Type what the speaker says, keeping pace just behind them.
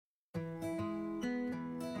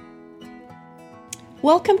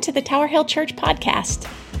Welcome to the Tower Hill Church podcast.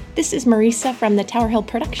 This is Marisa from the Tower Hill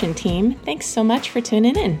production team. Thanks so much for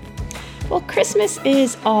tuning in. Well, Christmas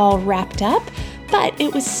is all wrapped up, but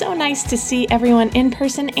it was so nice to see everyone in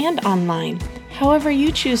person and online. However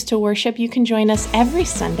you choose to worship, you can join us every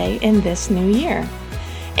Sunday in this new year.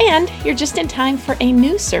 And you're just in time for a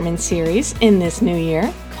new sermon series in this new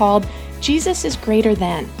year called Jesus is Greater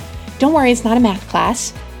Than. Don't worry, it's not a math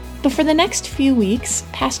class. But for the next few weeks,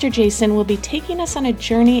 Pastor Jason will be taking us on a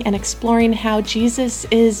journey and exploring how Jesus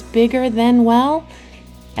is bigger than, well,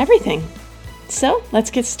 everything. So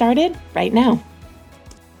let's get started right now.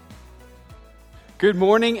 Good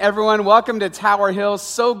morning, everyone. Welcome to Tower Hill.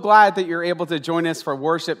 So glad that you're able to join us for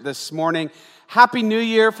worship this morning. Happy New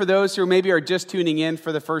Year for those who maybe are just tuning in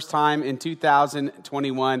for the first time in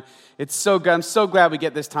 2021. It's so good. I'm so glad we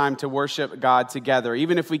get this time to worship God together.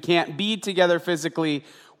 Even if we can't be together physically,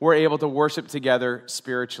 we're able to worship together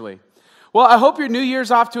spiritually. Well, I hope your New Year's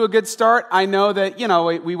off to a good start. I know that,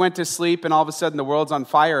 we went to sleep and all of a sudden the world's on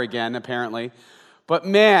fire again, apparently. But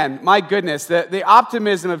man, my goodness, the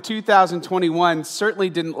optimism of 2021 certainly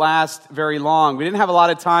didn't last very long. We didn't have a lot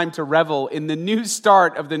of time to revel in the new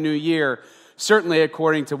start of the new year, certainly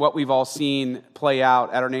according to what we've all seen play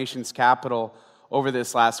out at our nation's capital over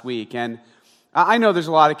this last week. And I know there's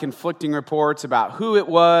a lot of conflicting reports about who it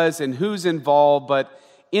was and who's involved, but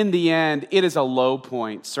in the end, it is a low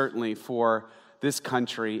point, certainly, for this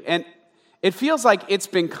country. And it feels like it's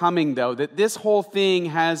been coming, though, that this whole thing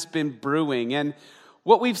has been brewing. And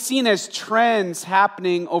what we've seen as trends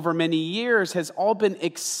happening over many years has all been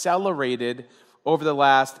accelerated over the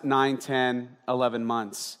last 9, 10, 11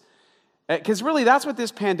 months. Because really, that's what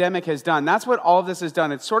this pandemic has done. That's what all of this has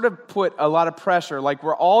done. It's sort of put a lot of pressure, like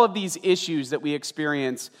where all of these issues that we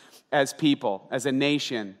experience as people, as a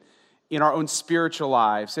nation, in our own spiritual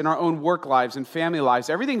lives, in our own work lives and family lives.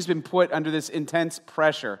 Everything's been put under this intense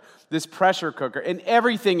pressure, this pressure cooker, and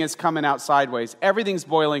everything is coming out sideways. Everything's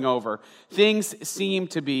boiling over. Things seem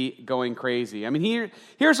to be going crazy. I mean,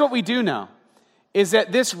 here's what we do know, is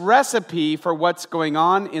that this recipe for what's going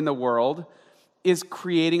on in the world is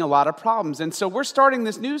creating a lot of problems. And so we're starting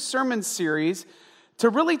this new sermon series to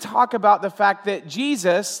really talk about the fact that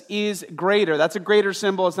Jesus is greater. That's a greater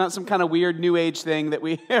symbol. It's not some kind of weird new age thing that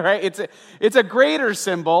we, right? It's a greater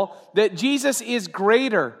symbol that Jesus is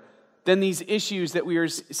greater than these issues that we are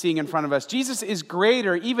seeing in front of us. Jesus is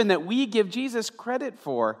greater even that we give Jesus credit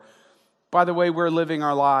for by the way we're living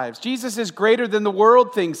our lives. Jesus is greater than the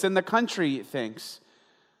world thinks, than the country thinks.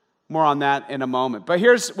 More on that in a moment. But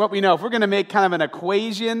here's what we know. If we're going to make kind of an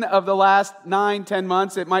equation of the last 9, 10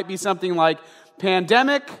 months, it might be something like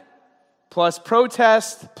pandemic plus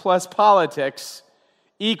protest plus politics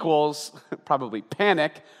equals probably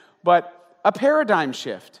panic, but a paradigm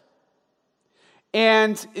shift.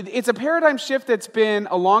 And it's a paradigm shift that's been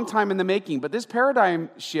a long time in the making, but this paradigm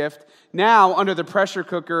shift now under the pressure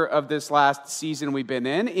cooker of this last season we've been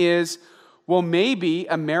in is, well, maybe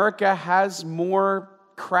America has more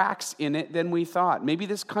cracks in it than we thought. Maybe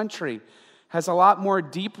this country has a lot more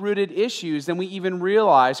deep-rooted issues than we even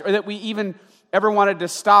realized or that we even ever wanted to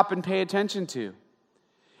stop and pay attention to.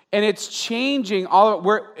 And it's changing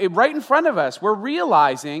we're right in front of us. We're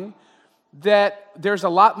realizing that there's a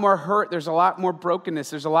lot more hurt, there's a lot more brokenness,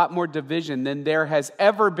 there's a lot more division than there has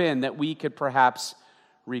ever been that we could perhaps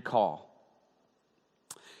recall.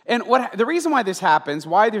 And the reason why this happens,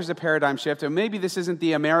 why there's a paradigm shift, and maybe this isn't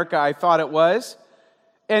the America I thought it was.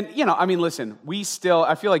 And, listen,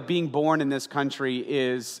 I feel like being born in this country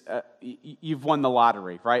is, you've won the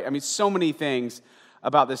lottery, right? I mean, so many things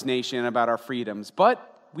about this nation, about our freedoms,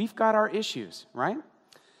 but we've got our issues, right?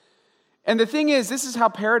 And the thing is, this is how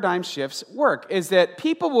paradigm shifts work, is that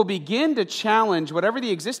people will begin to challenge whatever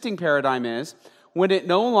the existing paradigm is when it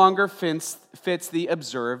no longer fits the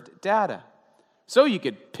observed data. So you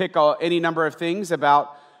could pick any number of things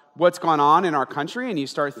about what's gone on in our country, and you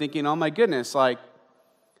start thinking, oh my goodness, like,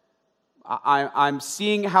 I'm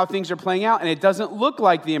seeing how things are playing out, and it doesn't look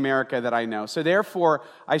like the America that I know. So therefore,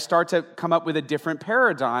 I start to come up with a different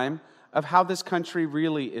paradigm of how this country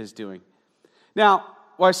really is doing. Now,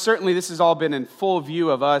 while certainly this has all been in full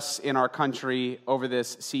view of us in our country over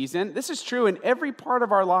this season, this is true in every part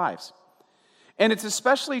of our lives. And it's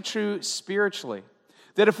especially true spiritually.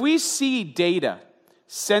 That if we see data,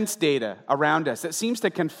 sense data around us that seems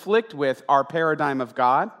to conflict with our paradigm of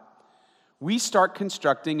God, we start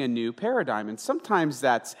constructing a new paradigm. And sometimes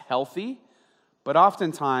that's healthy, but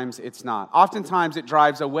oftentimes it's not. Oftentimes it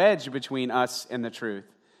drives a wedge between us and the truth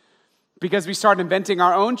because we start inventing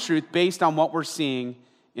our own truth based on what we're seeing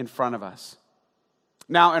in front of us.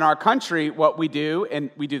 Now, in our country, what we do, and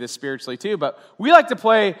we do this spiritually too, but we like to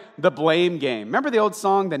play the blame game. Remember the old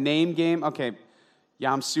song, The Name Game? Okay,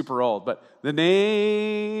 yeah, I'm super old, but the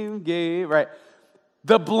name game, right?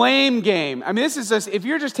 The blame game. I mean, this is just, if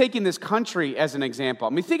you're just taking this country as an example, I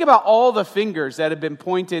mean, think about all the fingers that have been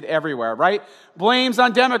pointed everywhere, right? Blames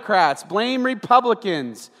on Democrats, blame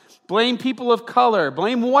Republicans, blame people of color,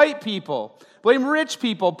 blame white people, blame rich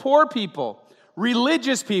people, poor people,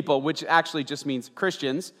 religious people, which actually just means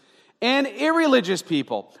Christians, and irreligious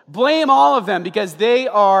people. Blame all of them because they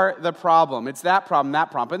are the problem. It's that problem, that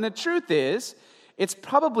problem. And the truth is, it's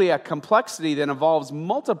probably a complexity that involves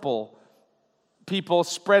multiple people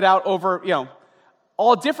spread out over,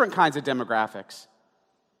 all different kinds of demographics.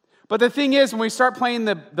 But the thing is, when we start playing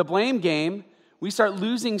the blame game, we start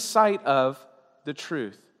losing sight of the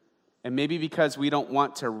truth. And maybe because we don't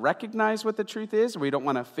want to recognize what the truth is, or we don't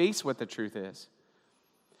want to face what the truth is.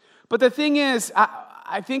 But the thing is,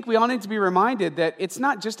 I think we all need to be reminded that it's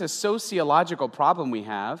not just a sociological problem we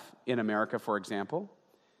have in America, for example.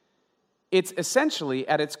 It's essentially,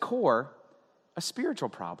 at its core, a spiritual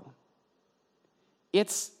problem.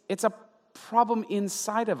 It's a problem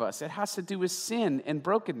inside of us. It has to do with sin and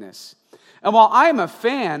brokenness. And while I'm a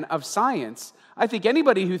fan of science, I think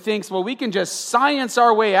anybody who thinks, well, we can just science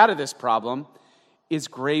our way out of this problem is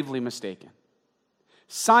gravely mistaken.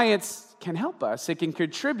 Science can help us. It can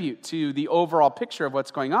contribute to the overall picture of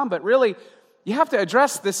what's going on, but really, you have to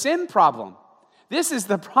address the sin problem. This is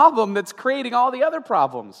the problem that's creating all the other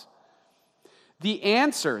problems. The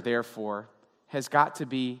answer, therefore, has got to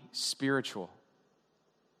be spiritual.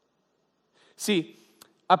 See,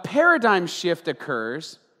 a paradigm shift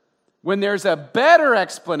occurs when there's a better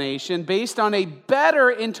explanation based on a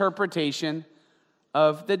better interpretation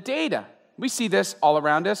of the data. We see this all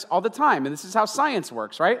around us all the time, and this is how science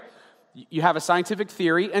works, right? You have a scientific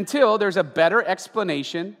theory until there's a better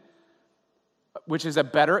explanation, which is a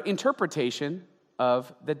better interpretation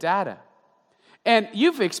of the data. And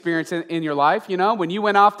you've experienced it in your life, when you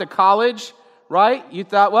went off to college, right? You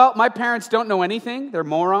thought, well, my parents don't know anything. They're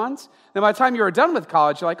morons. Then by the time you were done with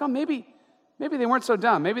college, you're like, oh, maybe they weren't so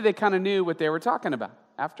dumb. Maybe they kind of knew what they were talking about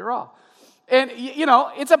after all. And,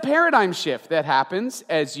 it's a paradigm shift that happens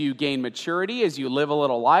as you gain maturity, as you live a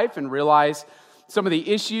little life and realize some of the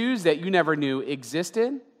issues that you never knew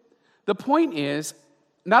existed. The point is,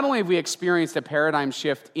 not only have we experienced a paradigm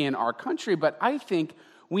shift in our country, but I think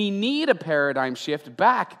we need a paradigm shift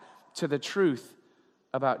back to the truth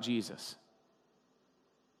about Jesus.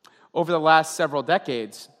 Over the last several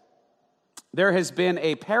decades, there has been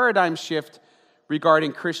a paradigm shift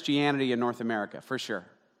regarding Christianity in North America, for sure.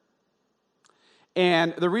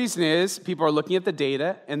 And the reason is people are looking at the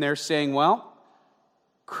data and they're saying, well,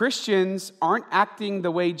 Christians aren't acting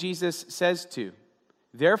the way Jesus says to.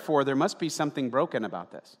 Therefore, there must be something broken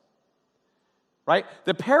about this. Right?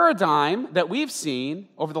 The paradigm that we've seen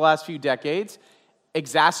over the last few decades,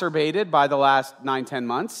 exacerbated by the last 9-10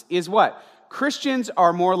 months, is what? Christians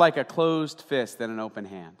are more like a closed fist than an open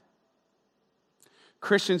hand.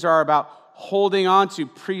 Christians are about holding on to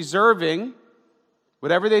preserving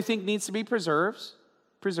whatever they think needs to be preserved,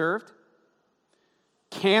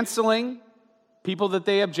 canceling people that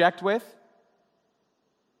they object with,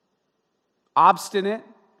 obstinate,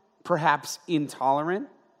 perhaps intolerant,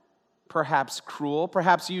 perhaps cruel,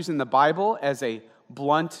 perhaps using the Bible as a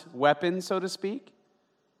blunt weapon, so to speak,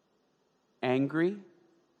 angry,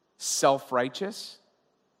 self-righteous.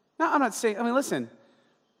 Now, I'm not saying, listen,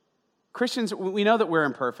 Christians, we know that we're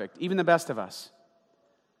imperfect, even the best of us.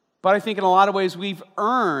 But I think in a lot of ways we've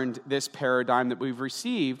earned this paradigm that we've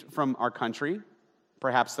received from our country,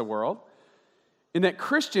 perhaps the world, in that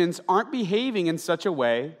Christians aren't behaving in such a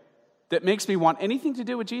way that makes me want anything to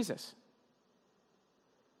do with Jesus.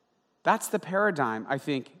 That's the paradigm, I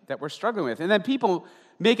think, that we're struggling with. And then people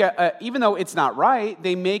make even though it's not right,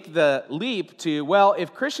 they make the leap to, well,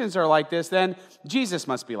 if Christians are like this, then Jesus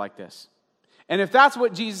must be like this. And if that's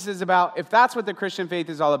what Jesus is about, if that's what the Christian faith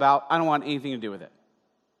is all about, I don't want anything to do with it.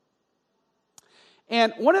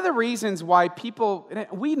 And one of the reasons why people,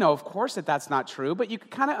 we know, of course, that that's not true, but you can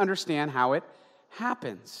kind of understand how it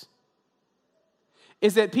happens,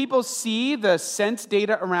 is that people see the sense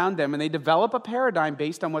data around them and they develop a paradigm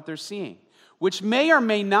based on what they're seeing, which may or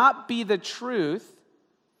may not be the truth,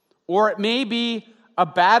 or it may be a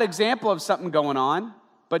bad example of something going on,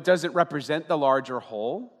 but doesn't represent the larger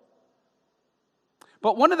whole.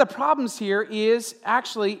 But one of the problems here is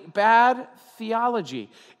actually bad theology,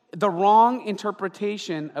 the wrong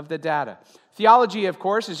interpretation of the data. Theology, of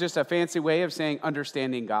course, is just a fancy way of saying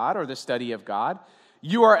understanding God or the study of God.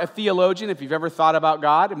 You are a theologian if you've ever thought about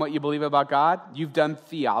God and what you believe about God. You've done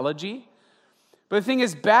theology. But the thing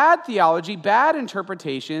is, bad theology, bad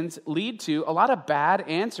interpretations lead to a lot of bad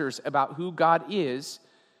answers about who God is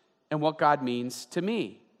and what God means to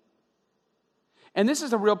me. And this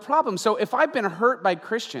is a real problem. So if I've been hurt by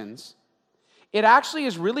Christians, it actually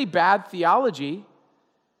is really bad theology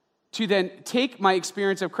to then take my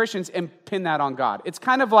experience of Christians and pin that on God. It's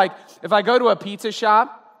kind of like if I go to a pizza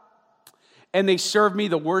shop and they serve me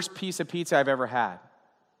the worst piece of pizza I've ever had.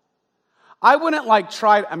 I wouldn't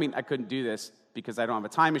I couldn't do this because I don't have a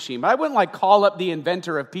time machine, but I wouldn't call up the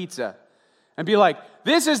inventor of pizza and be like,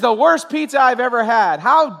 this is the worst pizza I've ever had.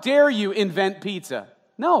 How dare you invent pizza?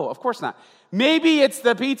 No, of course not. Maybe it's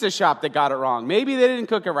the pizza shop that got it wrong. Maybe they didn't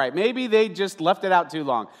cook it right. Maybe they just left it out too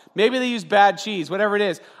long. Maybe they used bad cheese, whatever it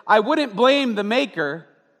is. I wouldn't blame the maker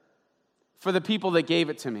for the people that gave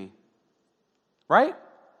it to me, right?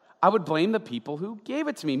 I would blame the people who gave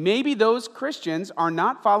it to me. Maybe those Christians are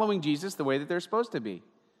not following Jesus the way that they're supposed to be.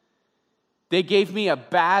 They gave me a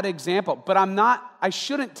bad example, but I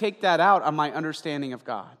shouldn't take that out on my understanding of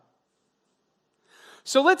God.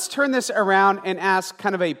 So let's turn this around and ask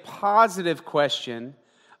kind of a positive question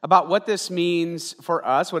about what this means for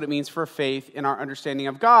us, what it means for faith in our understanding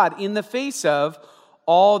of God in the face of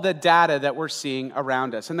all the data that we're seeing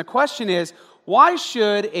around us. And the question is, why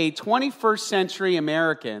should a 21st century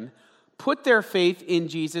American put their faith in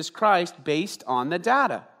Jesus Christ based on the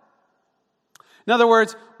data? In other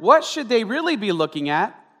words, what should they really be looking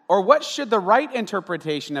at, or what should the right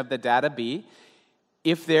interpretation of the data be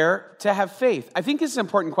if they're to have faith? I think this is an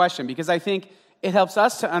important question because I think it helps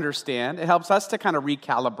us to understand, it helps us to kind of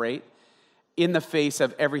recalibrate in the face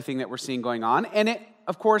of everything that we're seeing going on, and it,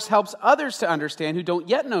 of course, helps others to understand who don't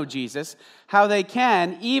yet know Jesus, how they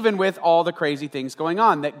can, even with all the crazy things going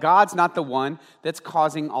on, that God's not the one that's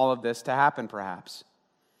causing all of this to happen, perhaps.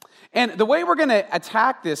 And the way we're going to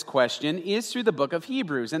attack this question is through the book of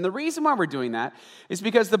Hebrews. And the reason why we're doing that is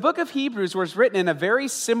because the book of Hebrews was written in a very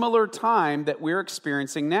similar time that we're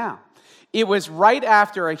experiencing now. It was right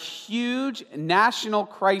after a huge national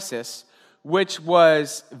crisis, which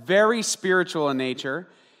was very spiritual in nature.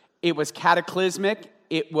 It was cataclysmic.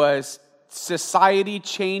 It was society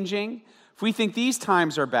changing. If we think these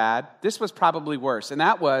times are bad, this was probably worse. And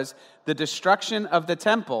that was the destruction of the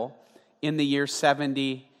temple in the year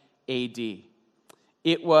 70 AD.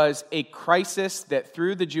 It was a crisis that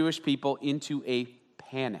threw the Jewish people into a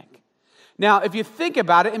panic. Now, if you think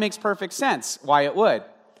about it, it makes perfect sense why it would.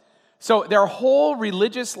 So their whole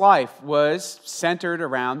religious life was centered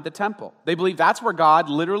around the temple. They believed that's where God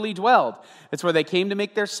literally dwelled. It's where they came to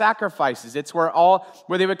make their sacrifices. It's where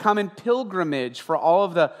they would come in pilgrimage for all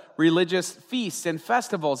of the religious feasts and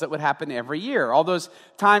festivals that would happen every year. All those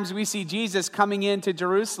times we see Jesus coming into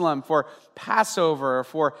Jerusalem for Passover, or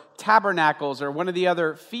for Tabernacles, or one of the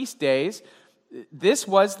other feast days, this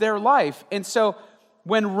was their life. And so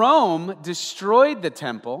when Rome destroyed the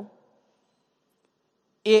temple,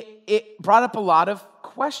 it brought up a lot of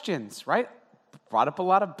questions, right? Brought up a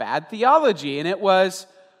lot of bad theology. And it was,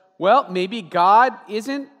 well, maybe God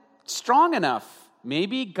isn't strong enough.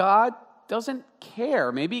 Maybe God doesn't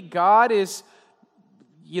care. Maybe God is,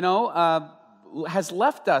 has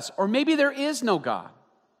left us. Or maybe there is no God.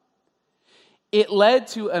 It led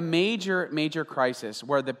to a major, major crisis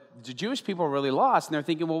where the Jewish people were really lost. And they're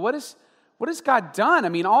thinking, well, what has God done? I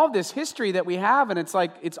mean, all of this history that we have, and it's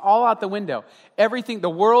like, it's all out the window. Everything, the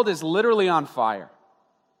world is literally on fire.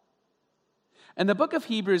 And the book of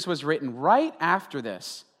Hebrews was written right after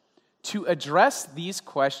this to address these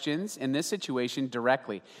questions in this situation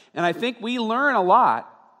directly. And I think we learn a lot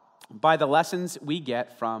by the lessons we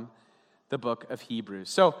get from the book of Hebrews.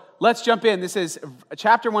 So let's jump in. This is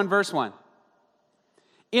chapter 1, verse 1.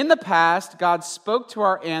 In the past, God spoke to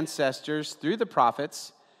our ancestors through the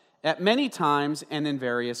prophets at many times and in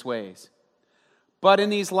various ways. But in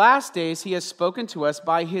these last days, he has spoken to us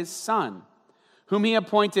by his Son, whom he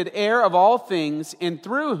appointed heir of all things, and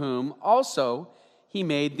through whom also he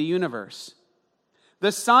made the universe.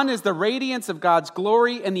 The Son is the radiance of God's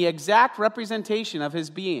glory and the exact representation of his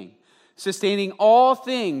being, sustaining all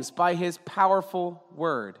things by his powerful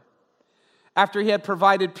word. After he had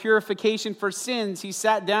provided purification for sins, he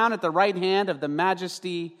sat down at the right hand of the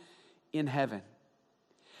Majesty in heaven.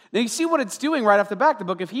 Now you see what it's doing right off the bat. The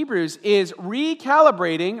book of Hebrews is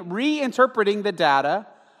recalibrating, reinterpreting the data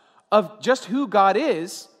of just who God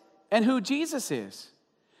is and who Jesus is.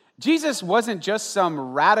 Jesus wasn't just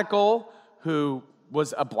some radical who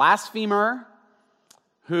was a blasphemer,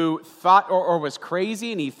 who thought or was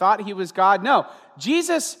crazy and he thought he was God. No,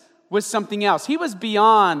 Jesus was something else. He was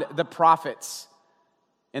beyond the prophets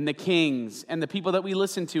and the kings and the people that we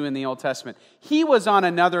listen to in the Old Testament. He was on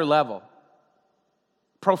another level.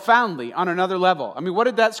 profoundly on another level. I mean, what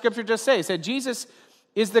did that scripture just say? It said Jesus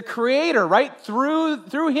is the creator, right?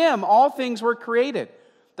 Through him, all things were created.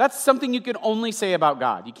 That's something you can only say about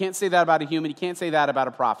God. You can't say that about a human. You can't say that about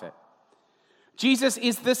a prophet. Jesus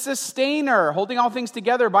is the sustainer, holding all things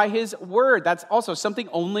together by his word. That's also something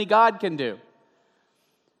only God can do.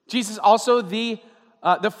 Jesus also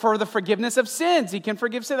for the forgiveness of sins. He can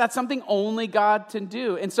forgive sin. That's something only God can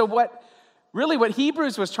do. And so what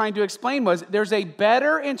Hebrews was trying to explain was there's a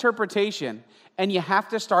better interpretation, and you have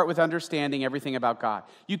to start with understanding everything about God.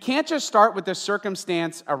 You can't just start with the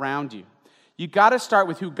circumstance around you. You got to start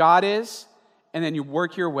with who God is, and then you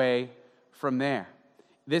work your way from there.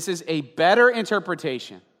 This is a better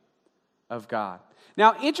interpretation of God.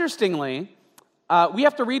 Now, interestingly, we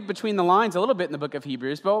have to read between the lines a little bit in the book of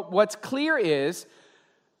Hebrews, but what's clear is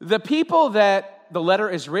the people that the letter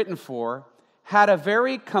is written for had a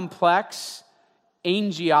very complex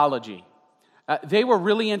angelology. They were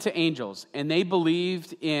really into angels, and they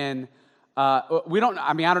believed in, I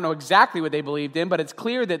don't know exactly what they believed in, but it's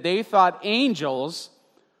clear that they thought angels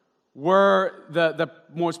were the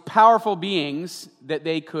most powerful beings that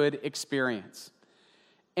they could experience.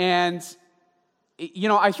 And,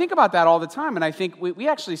 I think about that all the time, and I think we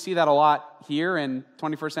actually see that a lot here in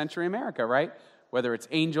 21st century America, right? Whether it's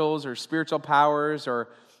angels or spiritual powers or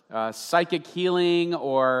psychic healing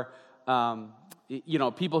or,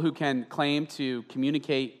 people who can claim to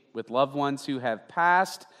communicate with loved ones who have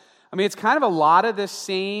passed. I mean, it's kind of a lot of the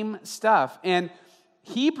same stuff. And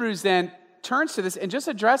Hebrews then turns to this and just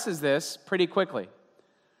addresses this pretty quickly.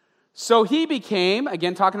 So he became,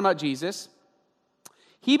 again talking about Jesus,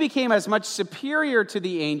 he became as much superior to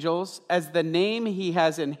the angels as the name he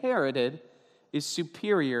has inherited is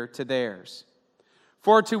superior to theirs.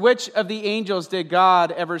 For to which of the angels did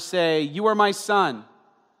God ever say, "You are my son.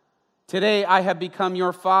 Today I have become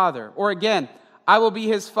your father"? Or again, "I will be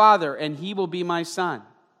his father and he will be my son"?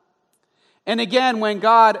 And again, when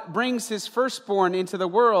God brings his firstborn into the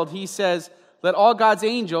world, he says, "Let all God's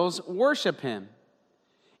angels worship him."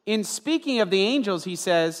 In speaking of the angels, he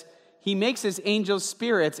says, he makes his angels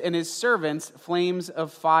spirits and his servants flames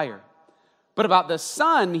of fire. But about the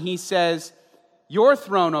Son, he says, "Your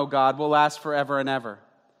throne, O God, will last forever and ever.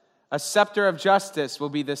 A scepter of justice will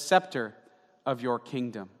be the scepter of your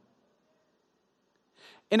kingdom."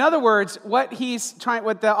 In other words, what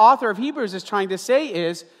the author of Hebrews is trying to say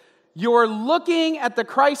is, you're looking at the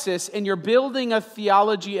crisis and you're building a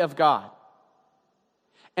theology of God.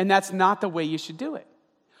 And that's not the way you should do it.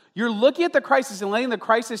 You're looking at the crisis and letting the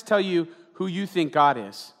crisis tell you who you think God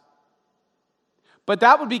is. But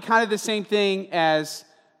that would be kind of the same thing as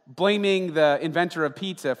blaming the inventor of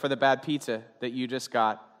pizza for the bad pizza that you just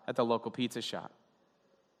got at the local pizza shop.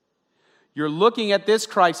 You're looking at this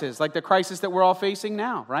crisis like the crisis that we're all facing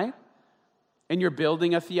now, right? And you're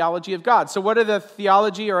building a theology of God. So what are the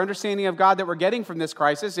theology or understanding of God that we're getting from this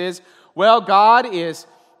crisis is, well, God is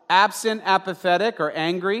absent, apathetic, or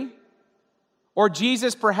angry. Or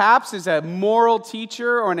Jesus perhaps is a moral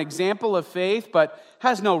teacher or an example of faith, but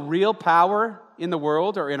has no real power in the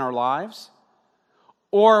world or in our lives.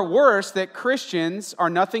 Or worse, that Christians are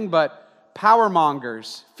nothing but power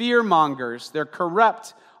mongers, fear mongers. They're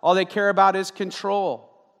corrupt. All they care about is control.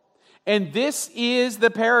 And this is the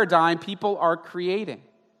paradigm people are creating.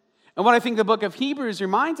 And what I think the book of Hebrews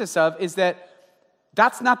reminds us of is that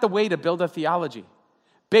that's not the way to build a theology.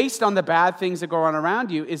 Based on the bad things that go on around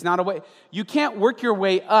you is not a way. You can't work your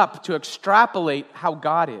way up to extrapolate how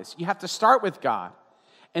God is. You have to start with God.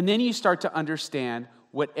 And then you start to understand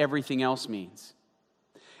what everything else means.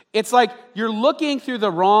 It's like you're looking through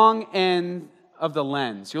the wrong end of the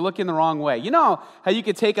lens. You're looking the wrong way. You know how you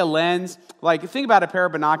could take a lens, like think about a pair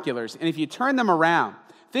of binoculars, and if you turn them around,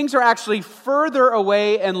 things are actually further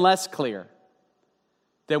away and less clear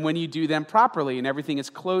than when you do them properly, and everything is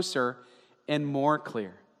closer and more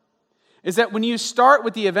clear. Is that when you start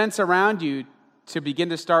with the events around you to begin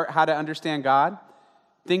to start how to understand God,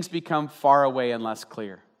 things become far away and less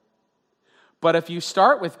clear. But if you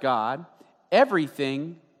start with God,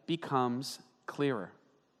 everything becomes clearer.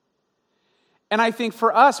 And I think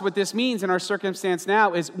for us, what this means in our circumstance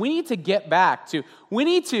now is we need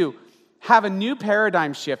to have a new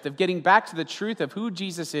paradigm shift of getting back to the truth of who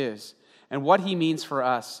Jesus is and what he means for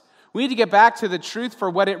us. We need to get back to the truth for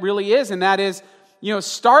what it really is, and that is,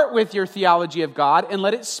 start with your theology of God and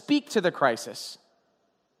let it speak to the crisis.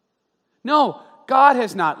 No, God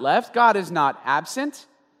has not left. God is not absent.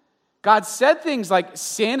 God said things like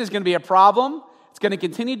sin is going to be a problem. It's going to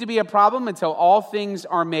continue to be a problem until all things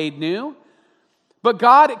are made new. But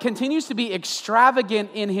God continues to be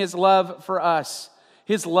extravagant in his love for us,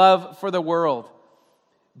 his love for the world.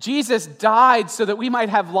 Jesus died so that we might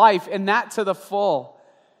have life, and that to the full.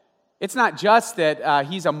 It's not just that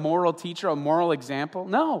he's a moral teacher, a moral example.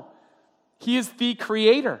 No, he is the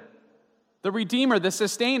creator, the redeemer, the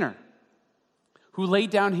sustainer, who laid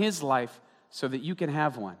down his life so that you can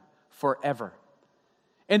have one forever.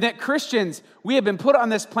 And that Christians, we have been put on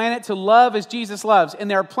this planet to love as Jesus loves. And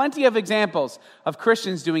there are plenty of examples of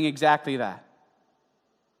Christians doing exactly that.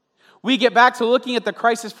 We get back to looking at the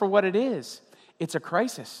crisis for what it is. It's a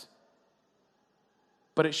crisis.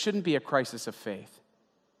 But it shouldn't be a crisis of faith.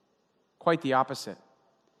 Quite the opposite.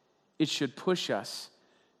 It should push us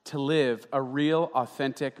to live a real,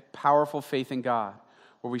 authentic, powerful faith in God,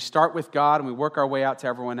 where we start with God and we work our way out to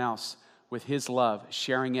everyone else with his love,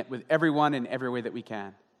 sharing it with everyone in every way that we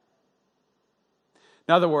can.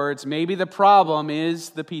 In other words, maybe the problem is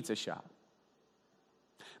the pizza shop.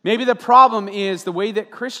 Maybe the problem is the way that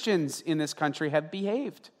Christians in this country have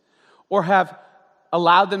behaved or have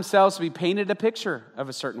allowed themselves to be painted a picture of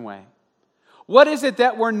a certain way. What is it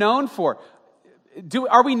that we're known for?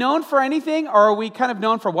 Are we known for anything, or are we kind of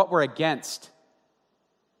known for what we're against?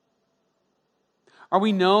 Are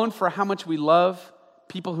we known for how much we love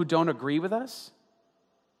people who don't agree with us?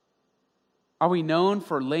 Are we known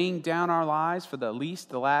for laying down our lives for the least,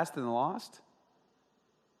 the last, and the lost?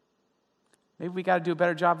 Maybe we got to do a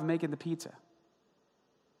better job of making the pizza.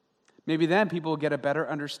 Maybe then people will get a better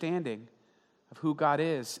understanding of who God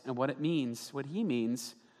is and what it means, what he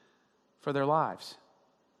means for their lives.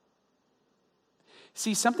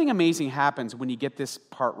 See, something amazing happens when you get this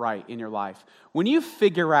part right in your life. When you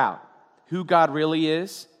figure out who God really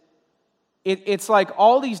is, it's like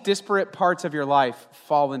all these disparate parts of your life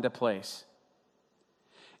fall into place.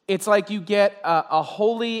 It's like you get a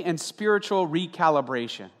holy and spiritual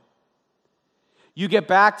recalibration. You get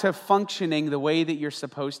back to functioning the way that you're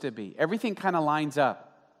supposed to be. Everything kind of lines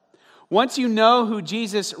up. Once you know who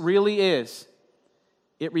Jesus really is,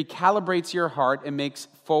 it recalibrates your heart and makes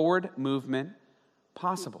forward movement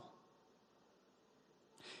possible.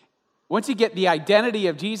 Once you get the identity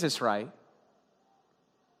of Jesus right,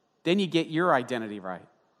 then you get your identity right.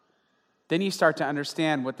 Then you start to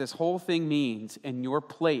understand what this whole thing means and your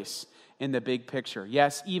place in the big picture.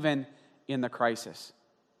 Yes, even in the crisis.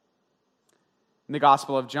 In the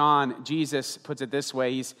Gospel of John, Jesus puts it this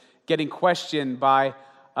way. He's getting questioned by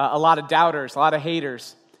a lot of doubters, a lot of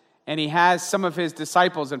haters. And he has some of his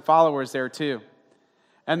disciples and followers there too.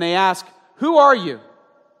 And they ask, "Who are you?"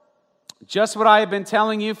 "Just what I have been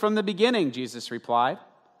telling you from the beginning," Jesus replied.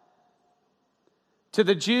 To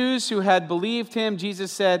the Jews who had believed him,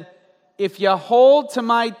 Jesus said, "If you hold to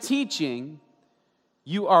my teaching,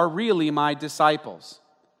 you are really my disciples.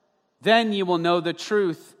 Then you will know the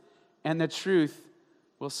truth, and the truth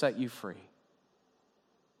will set you free."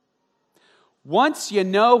 Once you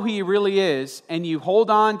know who he really is and you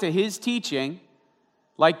hold on to his teaching,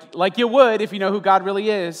 like you would if you know who God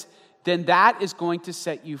really is, then that is going to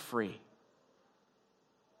set you free.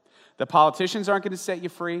 The politicians aren't going to set you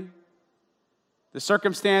free. The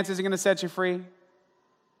circumstances are going to set you free.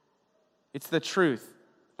 It's the truth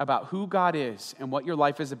about who God is and what your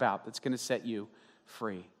life is about that's going to set you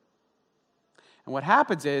free. And what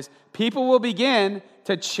happens is people will begin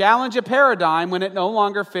to challenge a paradigm when it no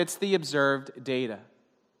longer fits the observed data.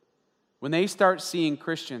 When they start seeing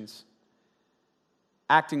Christians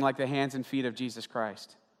acting like the hands and feet of Jesus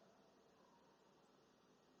Christ,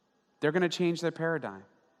 they're going to change their paradigm.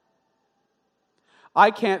 I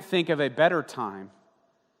can't think of a better time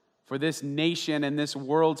for this nation and this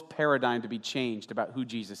world's paradigm to be changed about who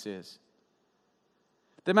Jesus is.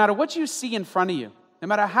 No matter what you see in front of you, no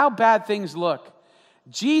matter how bad things look,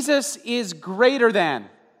 Jesus is greater than.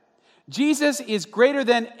 Jesus is greater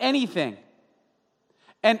than anything.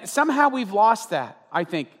 And somehow we've lost that, I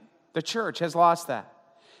think. The church has lost that.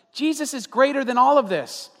 Jesus is greater than all of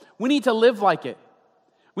this. We need to live like it.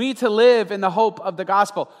 We need to live in the hope of the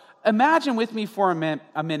gospel. Imagine with me for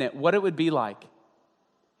a minute what it would be like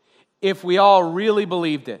if we all really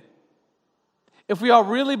believed it. If we all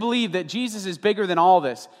really believed that Jesus is bigger than all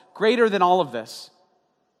this, greater than all of this.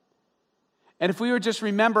 And if we would just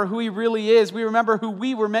remember who he really is, we remember who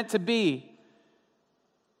we were meant to be.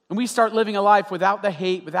 And we start living a life without the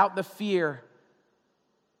hate, without the fear,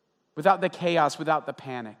 without the chaos, without the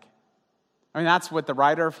panic. I mean, that's what the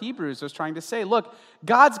writer of Hebrews was trying to say. Look,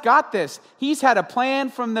 God's got this. He's had a plan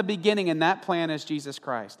from the beginning, and that plan is Jesus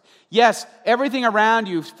Christ. Yes, everything around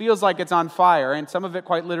you feels like it's on fire, and some of it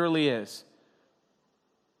quite literally is.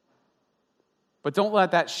 But don't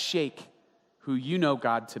let that shake who you know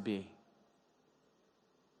God to be.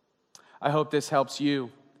 I hope this helps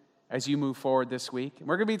you as you move forward this week. And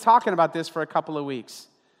we're going to be talking about this for a couple of weeks.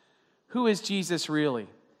 Who is Jesus really?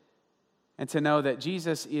 and to know that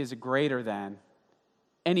Jesus is greater than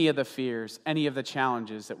any of the fears, any of the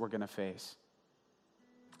challenges that we're going to face.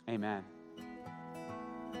 Amen.